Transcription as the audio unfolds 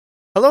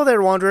Hello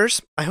there,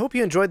 Wanderers! I hope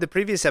you enjoyed the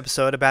previous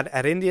episode about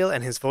Arindil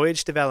and his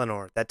voyage to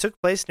Valinor that took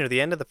place near the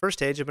end of the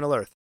First Age of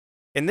Middle-earth.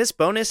 In this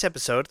bonus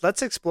episode,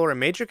 let's explore a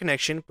major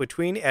connection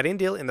between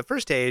Arindil in the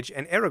First Age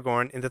and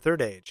Aragorn in the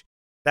Third Age.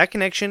 That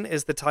connection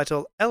is the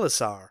title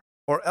Elisar,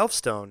 or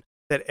Elfstone,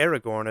 that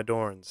Aragorn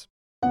adorns.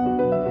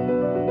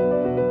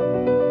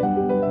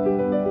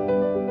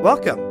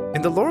 Welcome!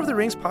 In the Lord of the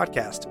Rings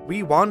podcast,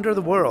 we wander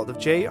the world of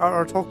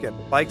J.R.R.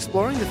 Tolkien by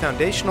exploring the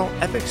foundational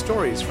epic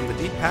stories from the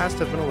deep past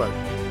of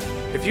Middle-earth.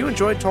 If you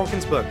enjoyed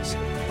Tolkien's books,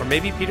 or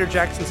maybe Peter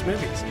Jackson's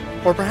movies,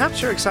 or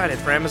perhaps you're excited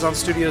for Amazon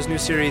Studios' new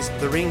series,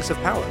 The Rings of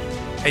Power,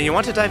 and you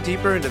want to dive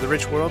deeper into the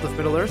rich world of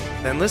Middle-earth,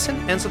 then listen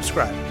and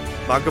subscribe.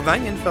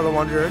 Magovanyan, fellow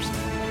wanderers.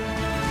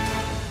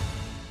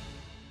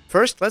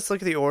 First, let's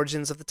look at the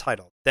origins of the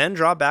title, then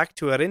draw back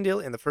to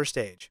Arindil in the First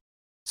Age.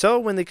 So,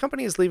 when the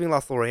company is leaving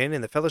Lothlorien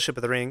in the Fellowship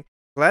of the Ring,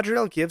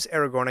 Galadriel gives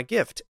Aragorn a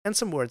gift and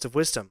some words of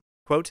wisdom.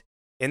 Quote,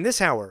 "In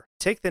this hour,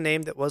 take the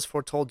name that was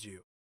foretold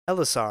you,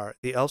 Elisar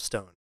the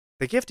Elfstone.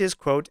 The gift is,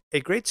 quote, a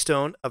great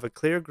stone of a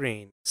clear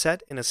green,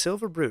 set in a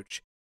silver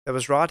brooch, that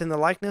was wrought in the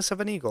likeness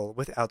of an eagle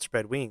with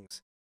outspread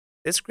wings.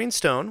 This green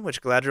stone,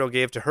 which Galadriel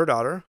gave to her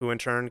daughter, who in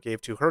turn gave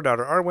to her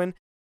daughter Arwen,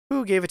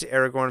 who gave it to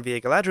Aragorn via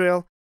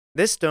Galadriel,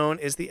 this stone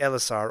is the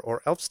Elisar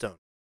or Elfstone.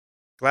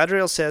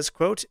 Galadriel says,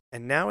 quote,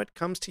 and now it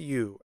comes to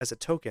you as a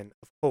token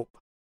of hope."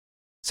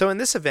 So in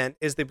this event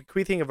is the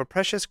bequeathing of a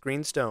precious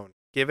green stone,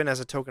 given as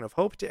a token of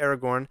hope to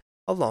Aragorn,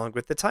 along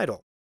with the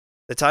title.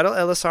 The title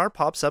Elisar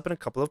pops up in a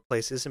couple of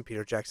places in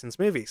Peter Jackson's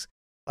movies,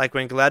 like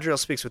when Galadriel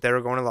speaks with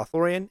Aragorn in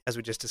Lothlorien, as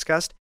we just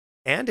discussed,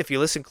 and if you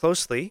listen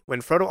closely,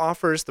 when Frodo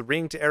offers the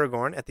ring to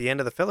Aragorn at the end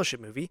of the Fellowship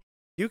movie,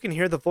 you can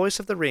hear the voice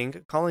of the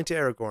ring calling to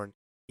Aragorn,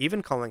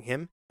 even calling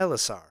him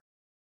Elisar.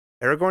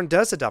 Aragorn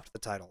does adopt the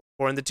title,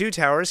 for in the Two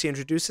Towers he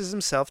introduces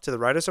himself to the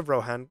Riders of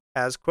Rohan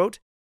as, quote,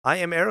 I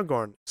am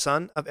Aragorn,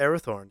 son of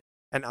Arathorn,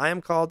 and I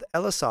am called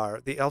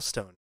Elisar the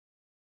Elfstone.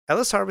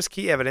 Elisar was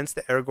key evidence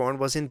that Aragorn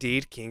was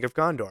indeed King of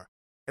Gondor.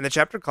 In the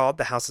chapter called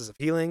The Houses of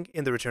Healing,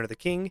 in The Return of the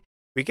King,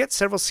 we get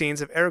several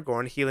scenes of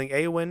Aragorn healing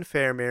Éowyn,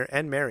 Faramir,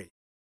 and Merry.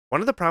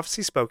 One of the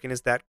prophecies spoken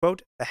is that,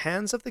 quote, the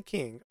hands of the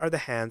king are the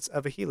hands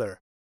of a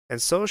healer,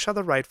 and so shall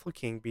the rightful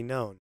king be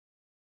known.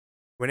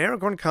 When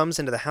Aragorn comes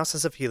into the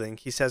Houses of Healing,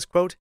 he says,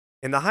 quote,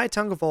 in the high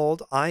tongue of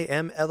old, I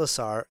am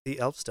Elisar the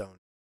Elfstone,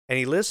 and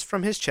he lifts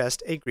from his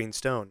chest a green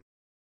stone.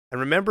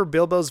 And remember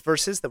Bilbo's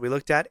verses that we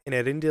looked at in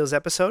Arindil's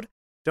episode?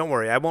 Don't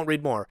worry, I won't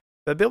read more.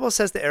 But Bilbo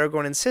says that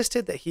Aragorn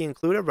insisted that he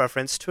include a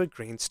reference to a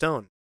green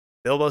stone.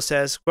 Bilbo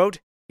says, quote,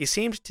 he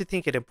seemed to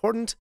think it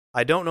important,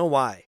 I don't know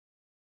why.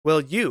 Well,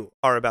 you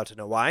are about to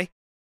know why.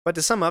 But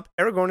to sum up,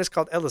 Aragorn is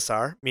called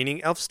Elisar, meaning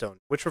Elfstone,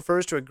 which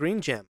refers to a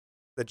green gem.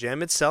 The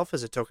gem itself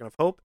is a token of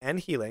hope and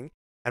healing,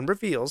 and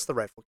reveals the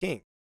rightful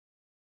king.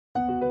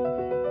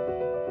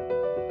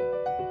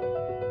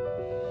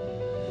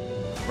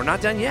 We're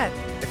not done yet.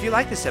 If you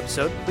like this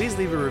episode, please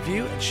leave a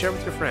review and share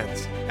with your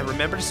friends. And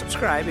remember to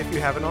subscribe if you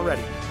haven't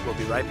already. We'll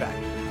be right back.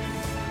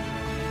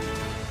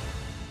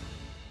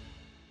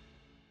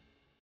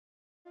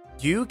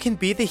 You can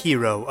be the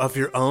hero of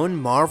your own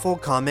Marvel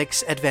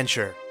Comics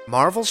adventure.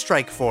 Marvel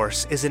Strike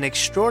Force is an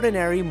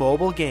extraordinary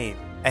mobile game,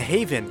 a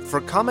haven for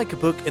comic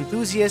book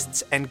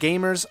enthusiasts and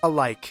gamers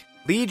alike.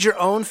 Lead your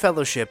own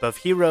fellowship of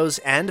heroes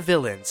and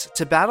villains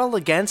to battle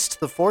against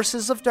the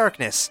forces of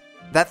darkness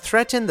that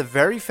threaten the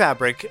very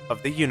fabric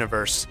of the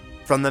universe.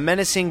 From the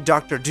menacing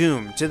Doctor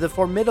Doom to the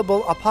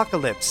formidable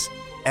Apocalypse,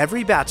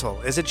 every battle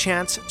is a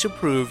chance to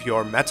prove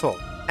your mettle.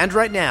 And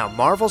right now,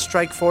 Marvel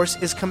Strike Force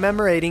is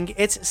commemorating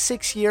its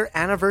 6-year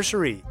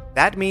anniversary.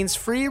 That means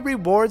free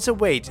rewards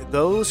await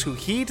those who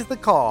heed the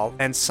call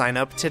and sign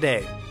up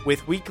today.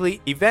 With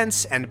weekly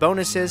events and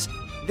bonuses,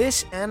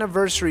 this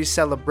anniversary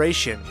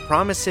celebration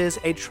promises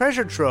a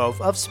treasure trove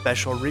of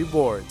special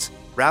rewards.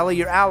 Rally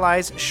your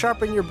allies,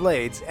 sharpen your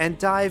blades, and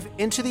dive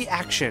into the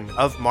action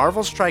of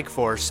Marvel Strike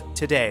Force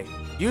today.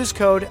 Use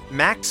code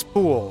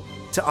MAXPOOL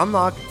to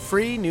unlock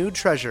free new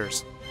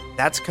treasures.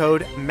 That's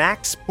code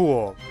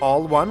MAXPOOL,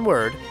 all one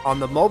word, on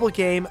the mobile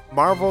game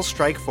Marvel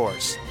Strike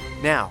Force.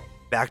 Now,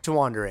 back to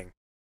wandering.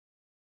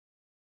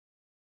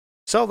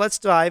 So let's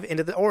dive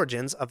into the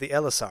origins of the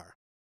Elisar.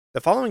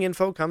 The following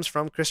info comes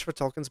from Christopher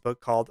Tolkien's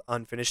book called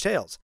Unfinished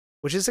Tales,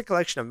 which is a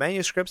collection of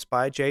manuscripts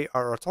by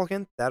J.R.R.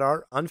 Tolkien that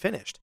are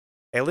unfinished.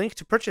 A link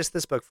to purchase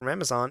this book from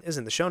Amazon is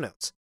in the show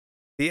notes.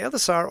 The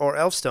Elisar or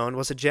Elfstone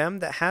was a gem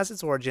that has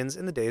its origins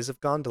in the days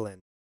of Gondolin.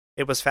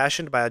 It was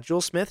fashioned by a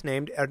jewelsmith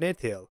named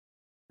Ernetil.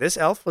 This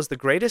elf was the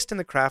greatest in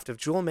the craft of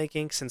jewel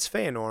making since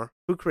Feanor,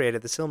 who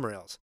created the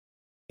Silmarils.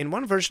 In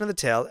one version of the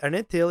tale,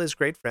 Ernetil is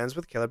great friends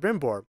with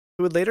Celebrimbor,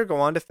 who would later go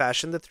on to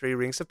fashion the 3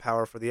 rings of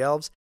power for the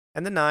elves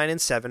and the 9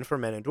 and 7 for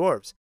men and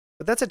dwarves.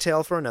 But that's a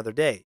tale for another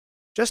day.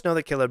 Just know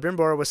that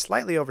Celebrimbor was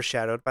slightly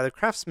overshadowed by the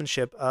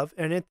craftsmanship of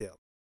Ernetil.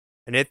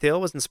 Ernetil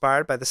was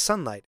inspired by the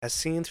sunlight as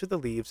seen through the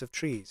leaves of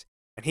trees,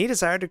 and he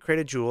desired to create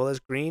a jewel as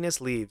green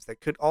as leaves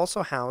that could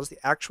also house the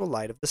actual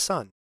light of the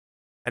sun.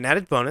 An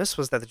added bonus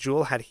was that the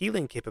jewel had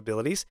healing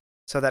capabilities,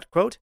 so that,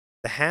 quote,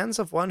 the hands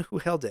of one who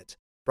held it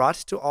brought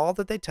to all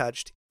that they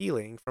touched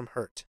healing from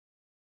hurt.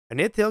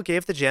 Anithil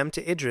gave the gem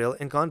to Idril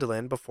in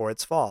Gondolin before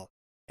its fall,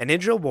 and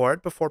Idril wore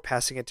it before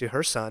passing it to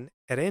her son,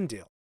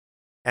 Erendil.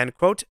 And,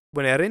 quote,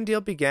 when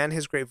Erendil began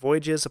his great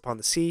voyages upon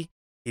the sea,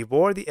 he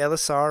wore the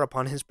Elisar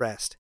upon his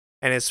breast,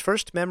 and his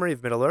first memory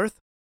of Middle-earth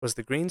was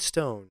the green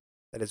stone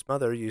that his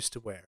mother used to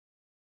wear.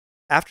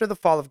 After the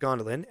fall of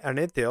Gondolin,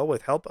 Erendil,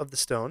 with help of the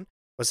stone,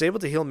 was able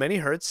to heal many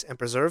hurts and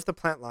preserve the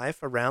plant life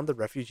around the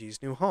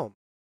refugees' new home.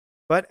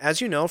 But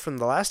as you know from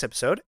the last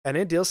episode,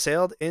 Erendil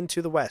sailed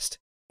into the west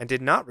and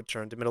did not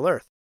return to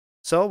Middle-earth.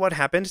 So what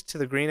happened to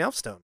the green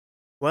Elfstone?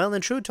 Well,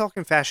 in true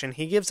Tolkien fashion,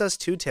 he gives us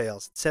two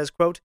tales. It says,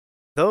 quote,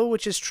 though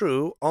which is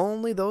true,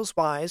 only those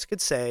wise could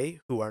say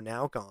who are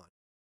now gone.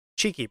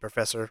 Cheeky,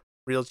 Professor.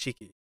 Real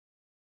cheeky.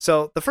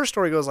 So the first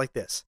story goes like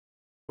this.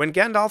 When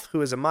Gandalf,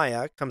 who is a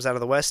Maya, comes out of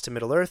the west to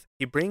Middle-earth,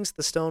 he brings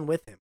the stone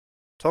with him.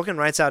 Tolkien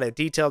writes out a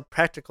detailed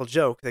practical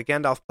joke that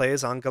Gandalf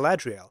plays on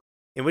Galadriel,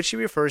 in which he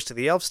refers to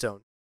the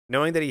Elfstone,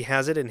 knowing that he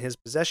has it in his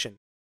possession,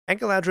 and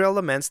Galadriel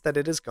laments that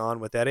it is gone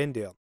with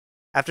Erendil.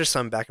 After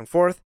some back and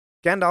forth,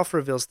 Gandalf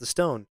reveals the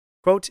stone,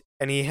 quote,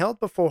 and he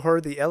held before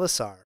her the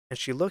Elisar, and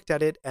she looked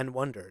at it and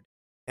wondered.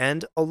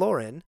 And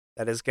Olorin,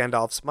 that is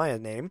Gandalf's Maya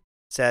name,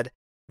 said,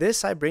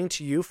 this I bring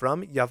to you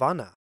from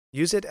Yavanna.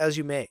 Use it as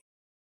you may.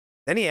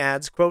 Then he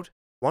adds, quote,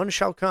 one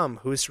shall come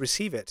who is to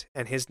receive it,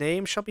 and his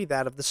name shall be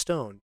that of the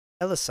stone.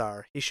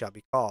 Elisar he shall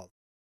be called.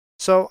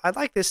 So I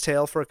like this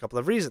tale for a couple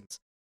of reasons.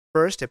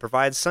 First, it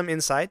provides some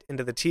insight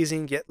into the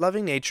teasing yet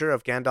loving nature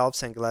of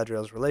Gandalf's and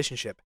Galadriel's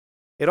relationship.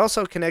 It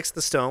also connects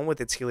the stone with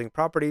its healing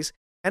properties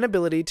and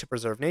ability to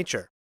preserve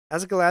nature,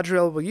 as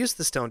Galadriel will use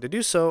the stone to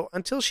do so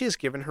until she is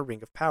given her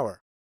Ring of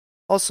Power.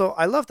 Also,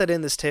 I love that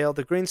in this tale,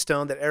 the green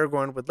stone that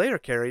Aragorn would later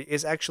carry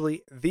is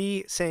actually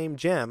the same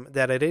gem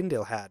that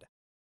Erendil had.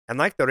 And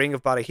like the Ring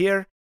of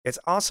Barahir, it's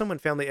awesome when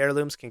family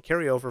heirlooms can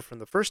carry over from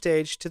the first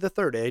age to the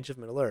third age of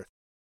Middle-earth.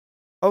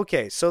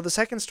 Okay, so the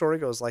second story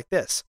goes like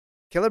this.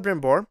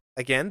 Celebrimbor,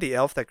 again the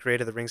elf that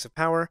created the Rings of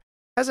Power,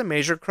 has a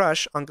major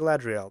crush on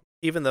Galadriel,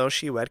 even though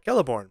she wed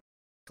Celeborn.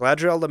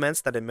 Galadriel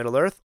laments that in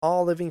Middle-earth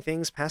all living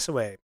things pass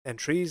away, and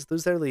trees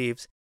lose their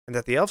leaves, and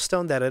that the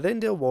Elfstone that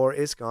Erendil wore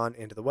is gone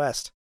into the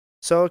west.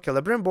 So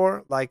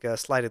Celebrimbor, like a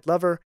slighted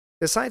lover,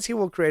 decides he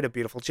will create a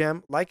beautiful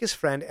gem like his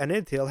friend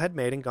Anithil had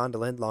made in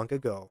Gondolin long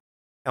ago.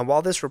 And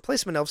while this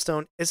replacement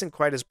Elfstone isn't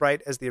quite as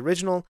bright as the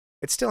original,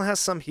 it still has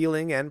some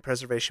healing and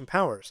preservation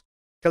powers.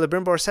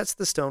 Celebrimbor sets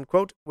the stone,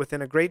 quote,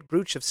 within a great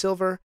brooch of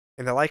silver,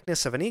 in the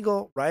likeness of an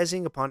eagle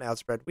rising upon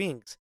outspread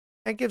wings,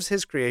 and gives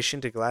his creation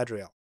to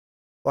Galadriel.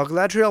 While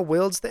Galadriel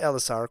wields the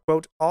Elisar,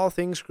 quote, all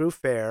things grew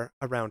fair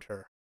around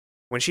her.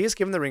 When she is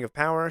given the Ring of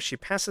Power, she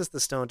passes the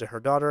stone to her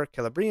daughter,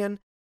 Celebrian,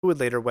 who would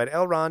later wed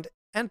Elrond,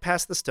 and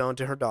pass the stone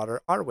to her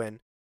daughter, Arwen,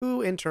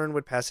 who in turn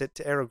would pass it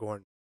to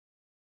Aragorn.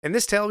 In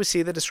this tale, we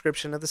see the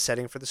description of the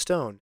setting for the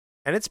stone,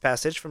 and its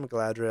passage from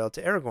Galadriel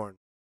to Aragorn.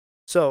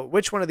 So,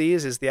 which one of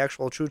these is the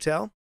actual true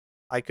tale?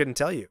 I couldn't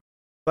tell you.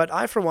 But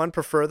I, for one,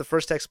 prefer the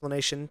first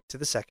explanation to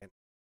the second.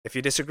 If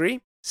you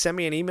disagree, send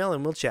me an email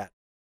and we'll chat.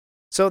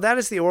 So that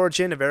is the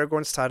origin of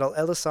Aragorn's title,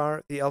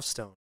 Elisar the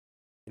Elfstone.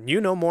 And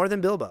you know more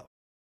than Bilbo.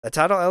 The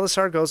title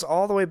Elisar goes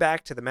all the way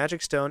back to the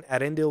magic stone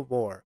Erendil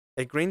wore,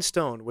 a green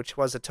stone which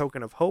was a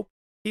token of hope,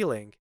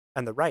 healing,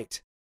 and the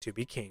right to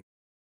be king.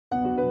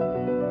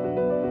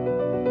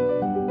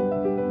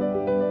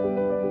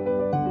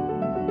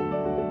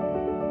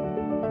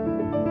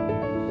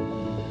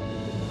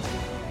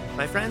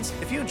 My friends,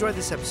 if you enjoyed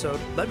this episode,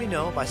 let me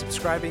know by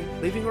subscribing,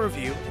 leaving a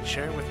review, and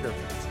sharing with your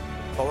friends.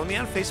 Follow me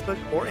on Facebook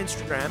or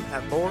Instagram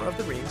at Lore of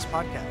the Rings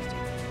Podcast.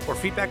 For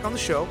feedback on the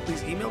show,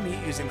 please email me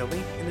using the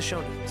link in the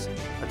show notes.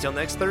 Until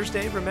next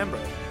Thursday, remember,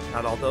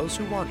 not all those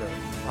who wander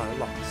are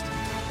lost.